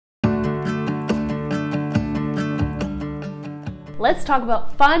Let's talk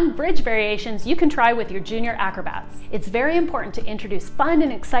about fun bridge variations you can try with your junior acrobats. It's very important to introduce fun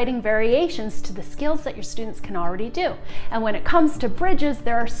and exciting variations to the skills that your students can already do. And when it comes to bridges,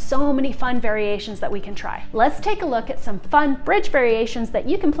 there are so many fun variations that we can try. Let's take a look at some fun bridge variations that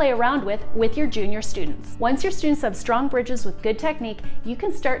you can play around with your junior students. Once your students have strong bridges with good technique, you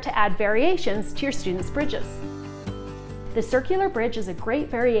can start to add variations to your students' bridges. The circular bridge is a great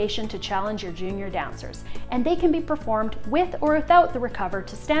variation to challenge your junior dancers, and they can be performed with or without the recover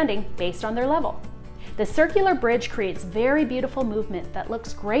to standing based on their level. The circular bridge creates very beautiful movement that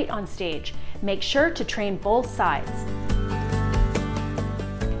looks great on stage. Make sure to train both sides.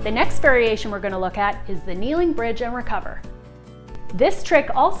 The next variation we're going to look at is the kneeling bridge and recover. This trick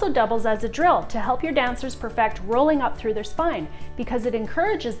also doubles as a drill to help your dancers perfect rolling up through their spine because it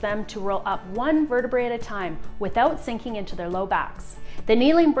encourages them to roll up one vertebrae at a time without sinking into their low backs. The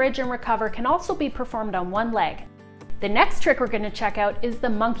kneeling bridge and recover can also be performed on one leg. The next trick we're going to check out is the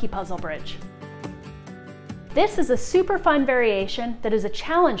monkey puzzle bridge. This is a super fun variation that is a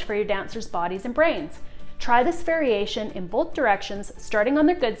challenge for your dancers' bodies and brains. Try this variation in both directions, starting on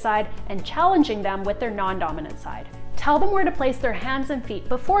their good side and challenging them with their non-dominant side. Tell them where to place their hands and feet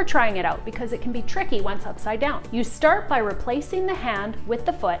before trying it out because it can be tricky once upside down. You start by replacing the hand with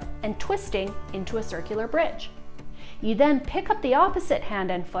the foot and twisting into a circular bridge. You then pick up the opposite hand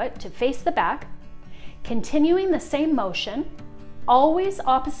and foot to face the back, continuing the same motion, always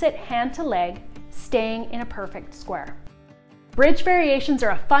opposite hand to leg, staying in a perfect square. Bridge variations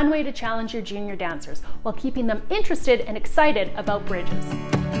are a fun way to challenge your junior dancers while keeping them interested and excited about bridges.